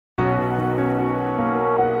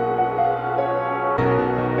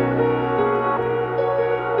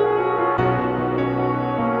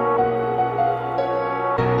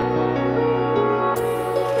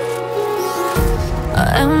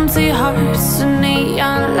empty hearts and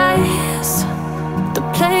neon lights.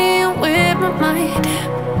 They're playing with my mind.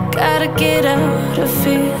 Gotta get out of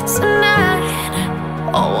here tonight.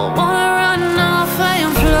 Oh, I wanna run off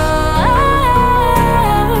and fly.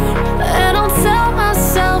 And I'll tell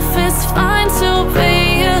myself it's fine to be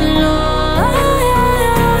alone,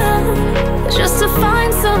 just to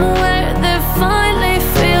find somewhere that finally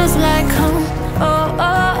feels like home. Oh,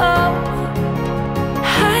 oh, oh.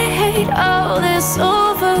 I hate all this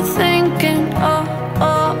overthinking. Oh,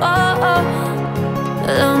 oh, oh, oh.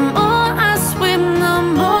 The more I swim, the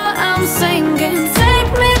more I'm sinking.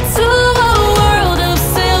 Take me to a world of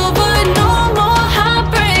silver. No more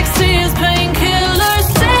heartbreaks, tears, painkillers.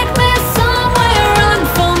 Take me somewhere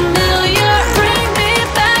unfamiliar. Bring me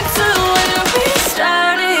back to where we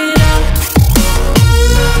started out.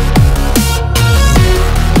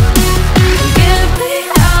 Get me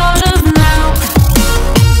out of now,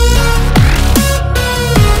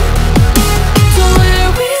 to where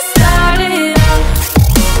we started out.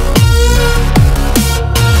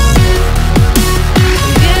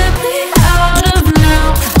 Get me out of now,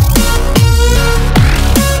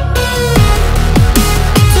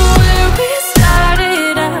 to where we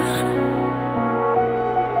started out.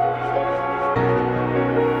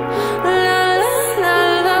 La la la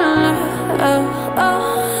la la, oh, oh.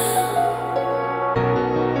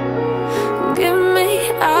 Get me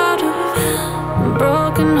out of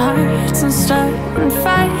broken hearts and starting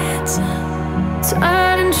fights,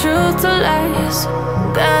 turning truth to lies.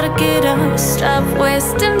 Gotta get up, stop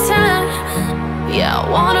wasting time. Yeah, I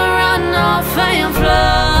wanna run off and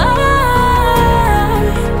fly.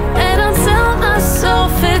 And I'll tell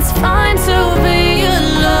myself it's fine to be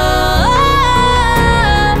alone,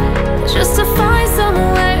 just to find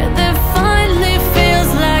somewhere that finally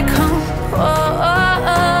feels like home. Oh,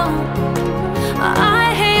 oh, oh.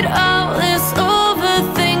 I hate all this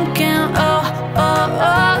overthinking. Oh, oh,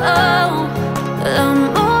 oh, oh. The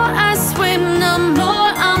more I swim, the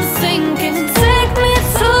more I'm sinking. Take me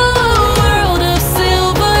to a world of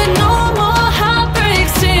silver. No more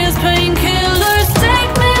heartbreaks, tears, painkillers.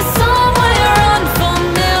 Take me somewhere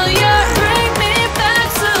unfamiliar. Bring me back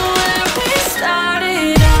to where we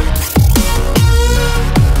started out.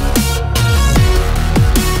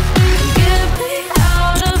 Get me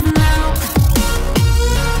out of now,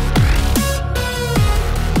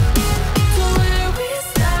 to where we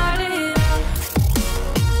started out.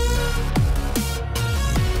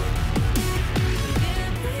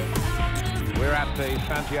 We're at the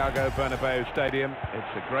Santiago Bernabeu Stadium.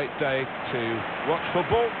 It's a great day to watch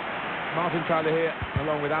football. Martin Tyler here,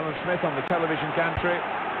 along with Alan Smith on the television gantry.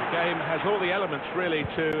 The game has all the elements really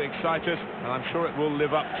to excite us, and I'm sure it will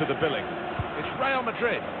live up to the billing. It's Real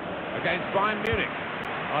Madrid against Bayern Munich.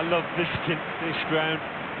 I love visiting this ground.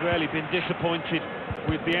 Rarely been disappointed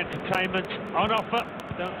with the entertainment on offer.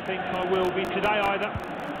 Don't think I will be today either.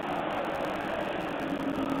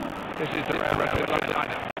 This is the Real Madrid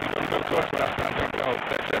lineup.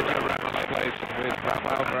 Plays with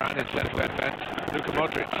Rafael Varane in centre defence. Luka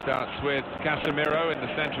Modric starts with Casemiro in the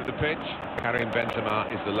centre of the pitch. Karim Benzema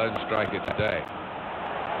is the lone striker today.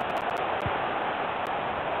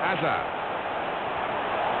 Hazard.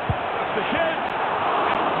 That's the shoot.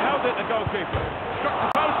 Held it, the goalkeeper. Struck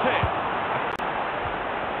the post here.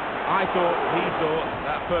 He thought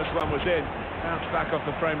that first one was in. Bounced back off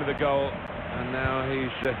the frame of the goal, and now he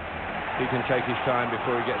can take his time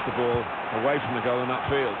before he gets the ball away from the goal and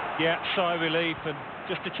upfield. Yeah, sigh of relief and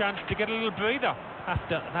just a chance to get a little breather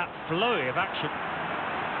after that flurry of action.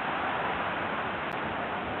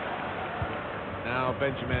 Now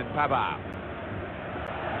Benjamin Pavard.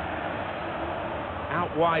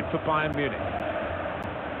 Out wide for Bayern Munich.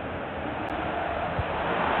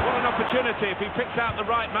 What an opportunity if he picks out the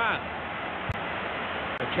right man.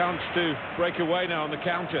 A chance to break away now on the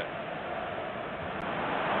counter.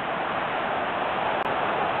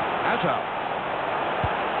 Asrock.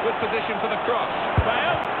 Good position for the cross.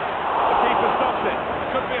 Bale. The keeper stops it. There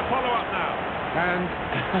could be a follow-up now.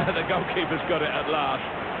 And the goalkeeper's got it at last.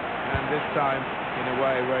 And this time, in a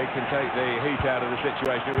way where he can take the heat out of the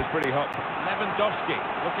situation. It was pretty hot. Lewandowski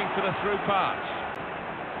looking for the through pass.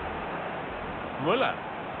 Müller.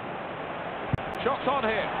 Shots on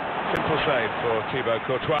here. Simple save for Thibaut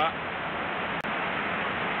Courtois.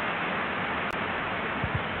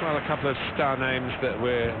 Well, a couple of star names that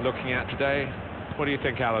we're looking at today. What do you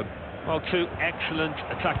think, Alan? Well, two excellent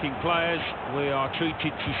attacking players we are treated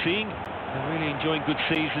to seeing. They're really enjoying good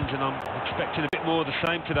seasons, and I'm expecting a bit more of the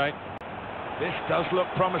same today. This does look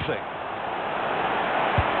promising.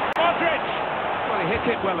 Modric! Well, he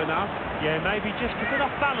hit it well enough. Yeah, maybe just a bit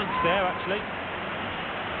off balance there, actually.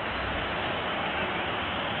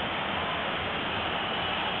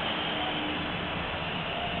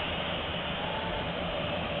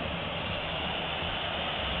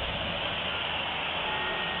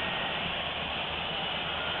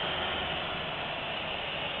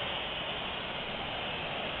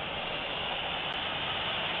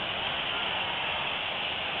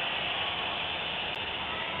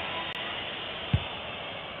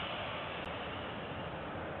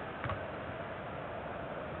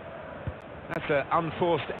 It's an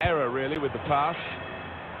unforced error, really, with the pass.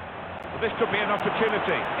 Well, this could be an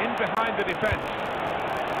opportunity. In behind the defence.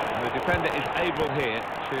 And the defender is able here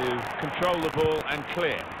to control the ball and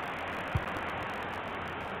clear.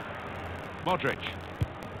 Modric.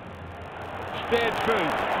 Steered through.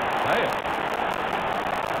 Bale.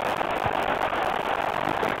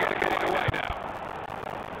 He's going to get it away now.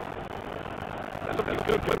 They're looking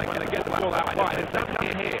good when they get the ball out wide. It's down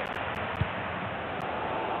here.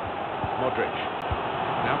 Modric.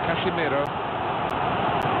 Now Casemiro.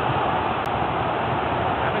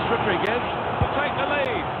 James Rodriguez will take the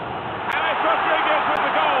lead. James Rodriguez with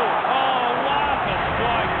the goal. Oh, what a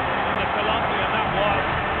strike from the Colombian that was.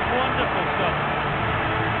 Wonderful stuff.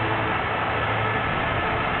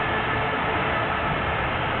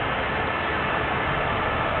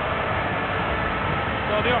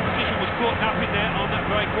 Well, the opposition was caught napping there on that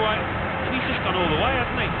breakaway, and he's just gone all the way,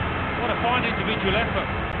 hasn't he? What a fine individual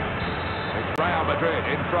effort. It's Real Madrid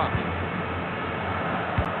in front.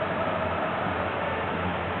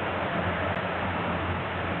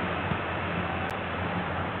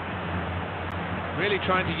 Really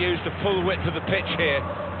trying to use the full width of the pitch here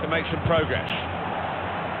to make some progress.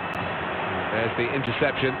 There's the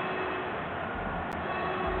interception.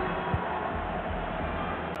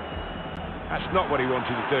 That's not what he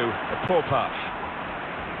wanted to do. A poor pass.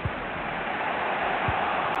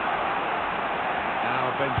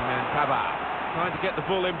 Now Benjamin Pavard trying to get the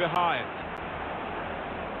ball in behind.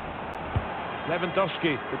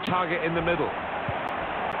 Lewandowski, the target in the middle.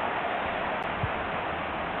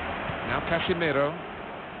 Now Casemiro.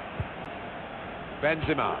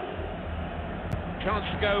 Benzema. Chance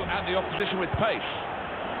to go at the opposition with pace.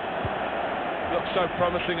 Looked so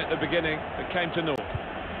promising at the beginning, but came to naught.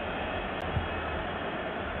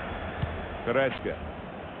 Goretzka.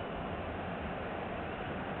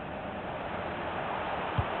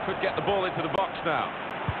 Could get the ball into the box now.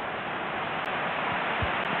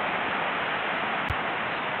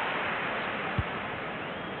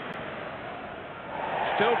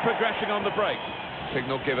 Still progressing on the break.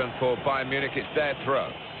 Signal given for Bayern Munich, it's their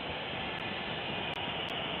throw.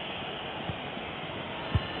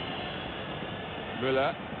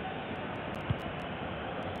 Müller.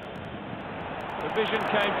 The vision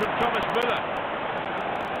came from Thomas Müller.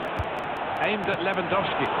 Aimed at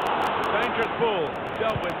Lewandowski. Dangerous ball,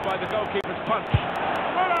 dealt with by the goalkeeper's punch.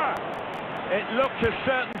 Müller! It looked a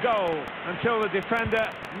certain goal until the defender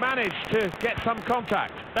managed to get some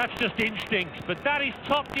contact. That's just instinct, but that is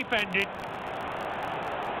top defending.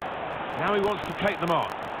 Now he wants to take them on.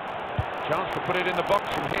 Chance to put it in the box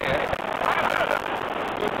from here.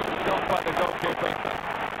 Good shot by the goalkeeper.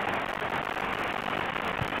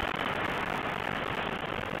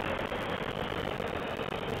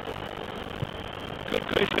 Good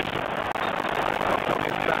position.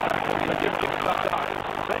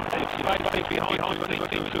 Behind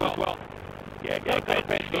as well. Yeah,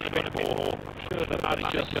 Ben's got a bit more. Sure, the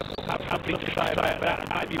manager have something to say about that.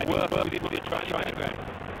 Maybe worth with it trying to go.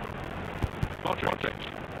 Modric.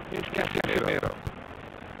 Here's Casemiro.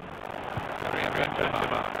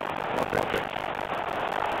 Benzema. Modric.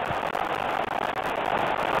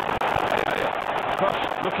 Cross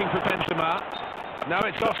looking for Benzema. Now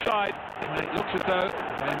it's offside. And it looks as though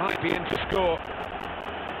they might be in to score.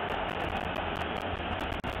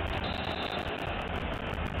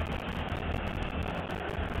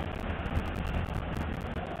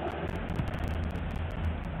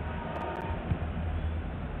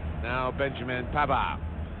 Now Benjamin Pavard.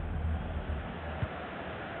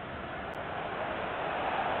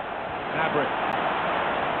 Gnabry.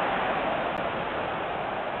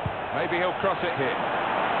 Maybe he'll cross it here.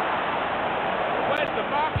 Where's the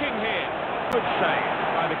marking here? Good save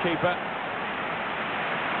by the keeper. I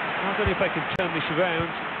don't know if they can turn this around.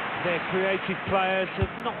 Their creative players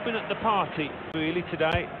have not been at the party, really,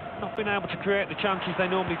 today. Not been able to create the chances they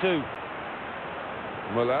normally do.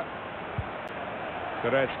 Müller.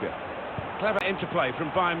 Goretzka. Clever interplay from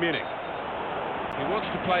Bayern Munich. He wants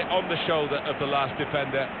to play on the shoulder of the last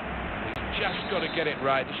defender. He's just got to get it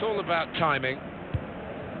right. It's all about timing.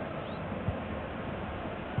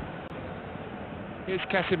 Here's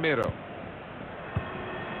Casemiro.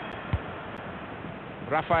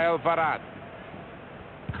 Rafael Varane.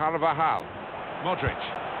 Carvajal. Modric.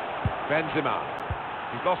 Benzema.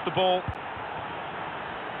 He's lost the ball.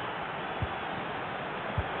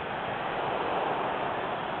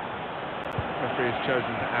 The referee has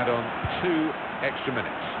chosen to add on 2 extra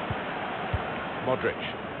minutes. Modric.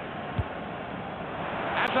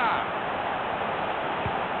 Hazard.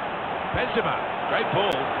 Benzema. Great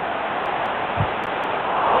ball.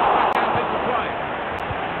 Back out into play.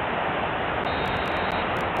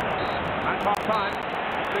 Half-time,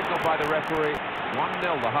 signalled by the referee,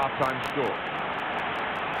 1-0 the half-time score.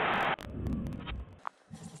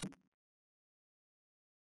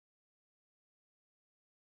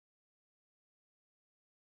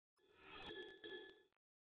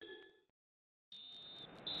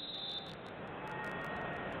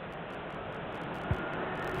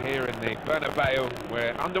 Here in the Bernabeu,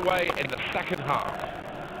 we're underway in the second half.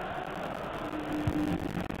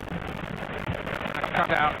 Cut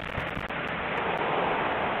out.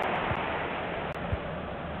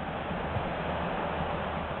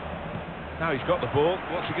 Now he's got the ball,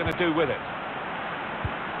 what's he going to do with it?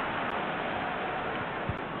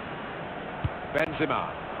 Benzema.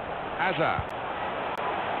 Hazard.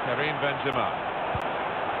 Karim Benzema.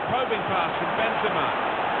 Probing pass from Benzema.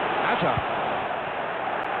 Hazard.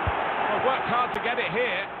 Well, worked hard to get it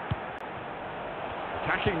here.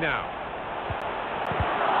 Attacking now.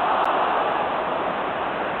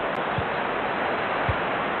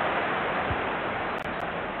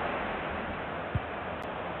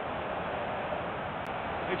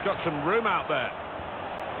 He's got some room out there.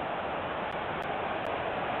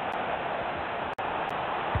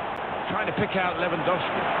 Trying to pick out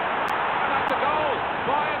Lewandowski. And that's a goal!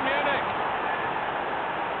 Bayern Munich!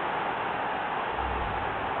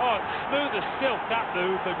 Oh, smooth as silk, that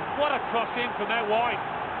move, and what a cross in from out wide.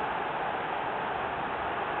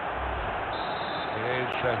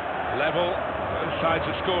 Here's level. Both sides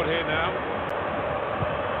have scored here now.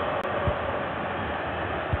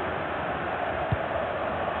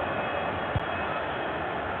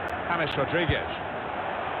 James Rodriguez.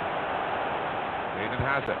 Eden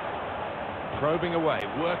Hazard. Probing away,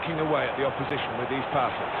 working away at the opposition with these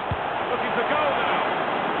passes. Looking for goal now.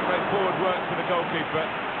 Straightforward work for the goalkeeper.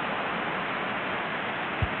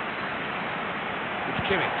 It's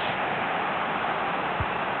Kimmich.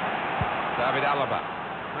 David Alaba.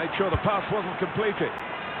 Made sure the pass wasn't completed.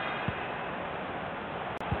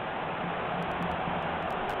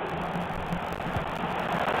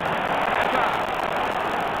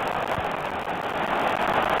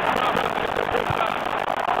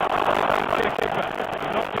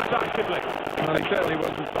 Well, he certainly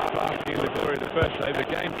wasn't basking in the glory of the first save. The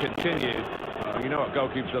game continued. You know what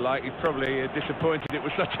goalkeepers are like. He's probably disappointed it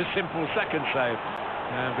was such a simple second save.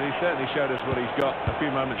 But he certainly showed us what he's got a few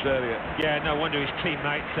moments earlier. Yeah, no wonder his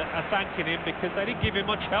teammates are thanking him, because they didn't give him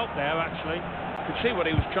much help there, actually. Could see what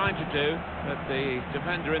he was trying to do, but the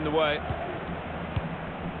defender in the way.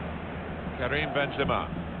 Karim Benzema.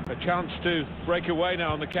 A chance to break away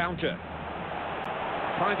now on the counter.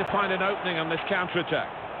 Trying to find an opening on this counter-attack.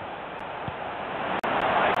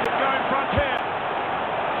 They could go in front here.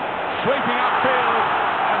 Sweeping upfield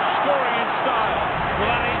and scoring in style. Well,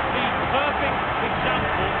 that is the perfect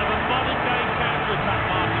example of a modern-day counter-attack,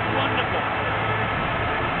 Martin. Wonderful.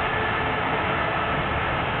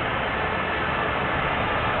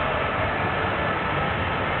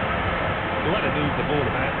 The way they moved the ball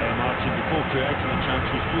about there, Martin, before creating the chance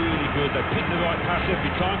was really good. They picked the right pass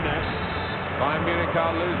every time there. Bayern Munich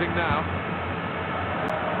are losing now.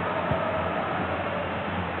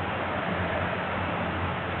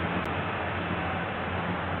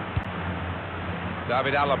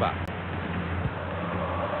 David Alaba.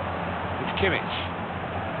 It's Kimmich.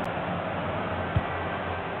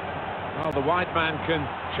 Well, the wide man can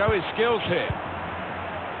show his skills here.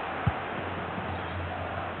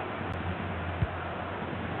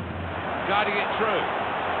 Guiding it through.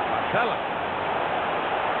 Marcelo.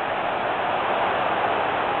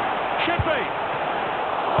 Should be.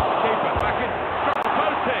 Keeper back in. Struck the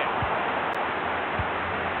post here.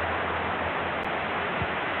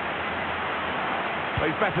 But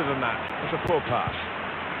he's better than that. It's a poor pass.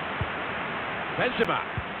 Benzema.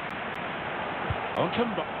 On to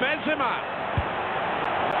Benzema.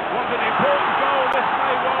 What an important goal this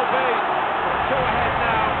may well be. Two ahead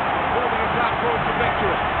now, building a platform for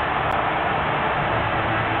victory.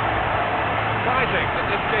 Surprising that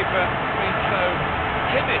this keeper been so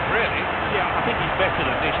timid, really. Yeah, I think he's better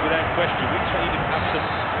than this, without question. We've seen him have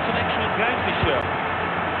some excellent games this year.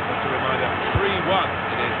 Just a reminder, 3-1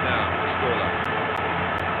 it is now, the scoreline.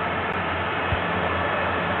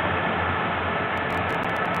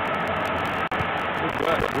 Good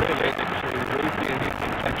work, really, to read the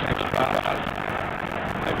intentions of ours.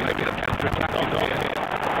 Maybe the counter-attack is on here.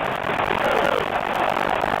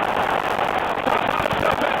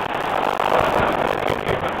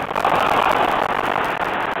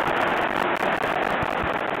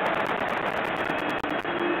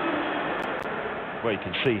 Well, you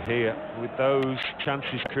can see here, with those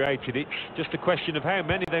chances created, it's just a question of how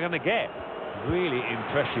many they're going to get. Really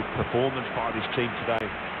impressive performance by this team today.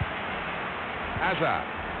 Hazard.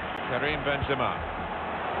 Karim Benzema.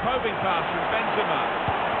 Probing pass from Benzema.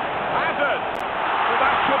 Hazard! Well,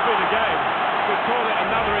 that could be the game. We call it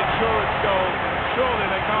another insurance goal. Surely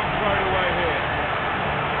they can't throw it away here.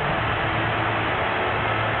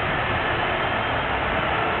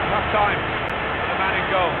 Tough time for the man in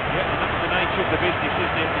goal. Yeah, and that's the nature of the business,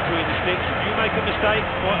 isn't it, between the sticks. If you make a mistake,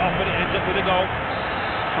 quite often it ends up with a goal.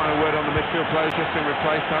 Final word on the midfield players just been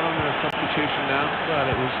replaced, Alan, and a substitution now. Well,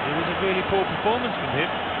 it was a really poor performance from him.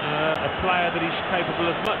 A player that is capable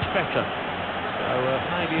of much better. So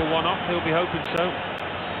maybe a one-off, he'll be hoping so.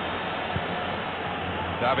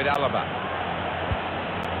 David Alaba.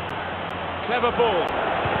 Clever ball.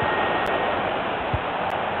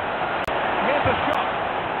 Here's a shot.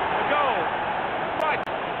 A goal. Right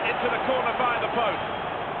into the corner by the post.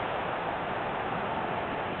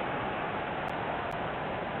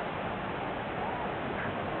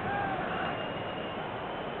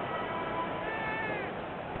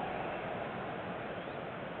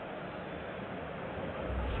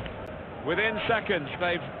 Within seconds,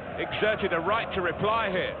 they've exerted a right to reply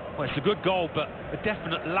here. Well, it's a good goal, but a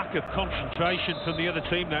definite lack of concentration from the other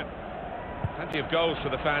team now. Plenty of goals for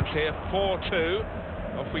the fans here. 4-2.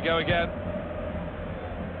 Off we go again.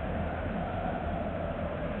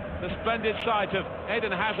 The splendid sight of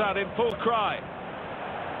Eden Hazard in full cry.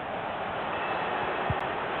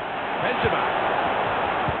 Benzema.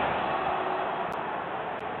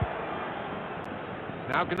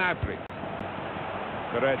 Now Gnabry.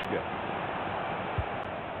 Goretzka.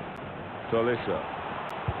 Tolisso.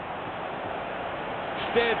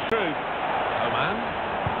 Steered through. Maen.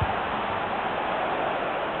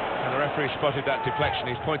 And the referee spotted that deflection.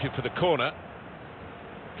 He's pointed for the corner.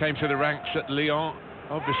 Came through the ranks at Lyon.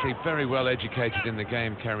 Obviously very well educated in the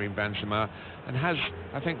game, Karim Benzema, and has,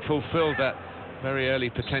 I think, fulfilled that very early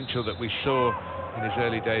potential that we saw in his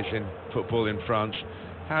early days in football in France.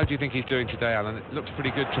 How do you think he's doing today, Alan? It looks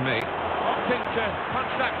pretty good to me. Opting to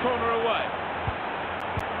punch that corner away.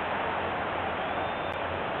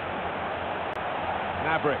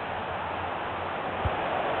 Gnabry.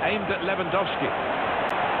 Aimed at Lewandowski.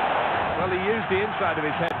 Well, he used the inside of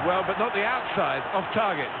his head well, but not the outside, off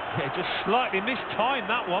target. Yeah, just slightly mistimed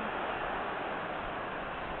that one.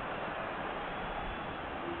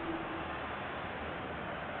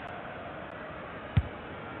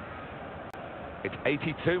 It's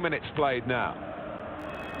 82 minutes played now.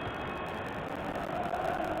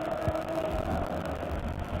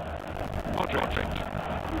 Modric.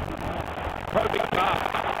 Probing pass.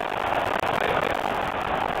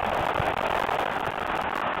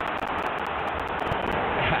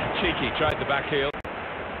 Cheeky tried the back heel.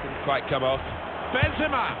 Didn't quite come off.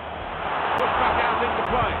 Benzema! Pushed back out into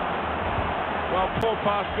play. Well, poor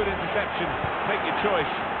pass, good interception. Take your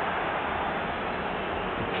choice.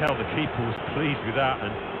 Tell the keeper was pleased with that,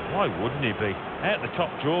 and why wouldn't he be? Out the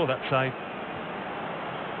top draw, that save.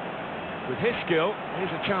 With his skill,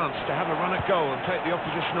 here's a chance to have a run at goal and take the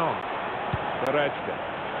opposition on. Goretzka.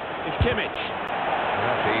 It's Kimmich.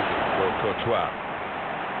 That's easy for Courtois.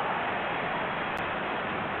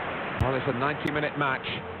 Well, it's a 90-minute match,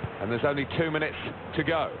 and there's only 2 minutes to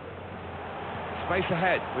go. Space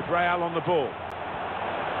ahead with Real on the ball.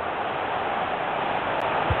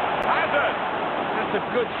 Hazard! That's a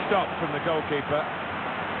good stop from the goalkeeper.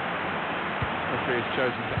 The referee has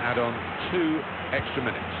chosen to add on 2 extra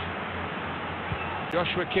minutes.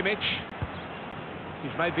 Joshua Kimmich.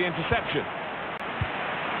 He's made the interception.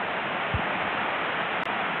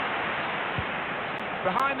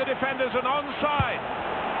 Behind the defenders and onside.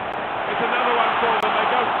 It's another one for them. They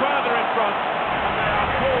go further in front, and they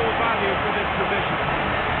are full value for this position.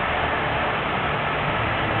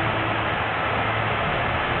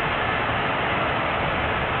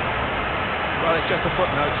 Well, it's just a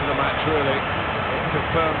footnote to the match, really. It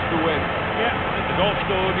confirms the win. Yeah, I think the goal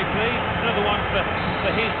scorer will be pleased. Another one for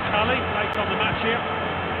his tally, based on the match here.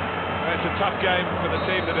 Well, it's a tough game for the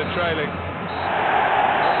team that are trailing.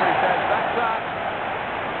 Referee says that's that.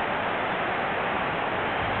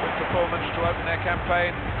 Performance to open their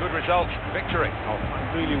campaign, good results, victory. Oh,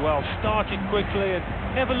 really well, started quickly and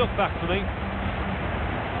never looked back for me.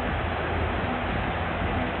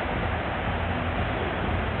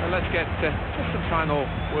 Well, let's get just some final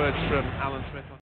words from Alan Smith.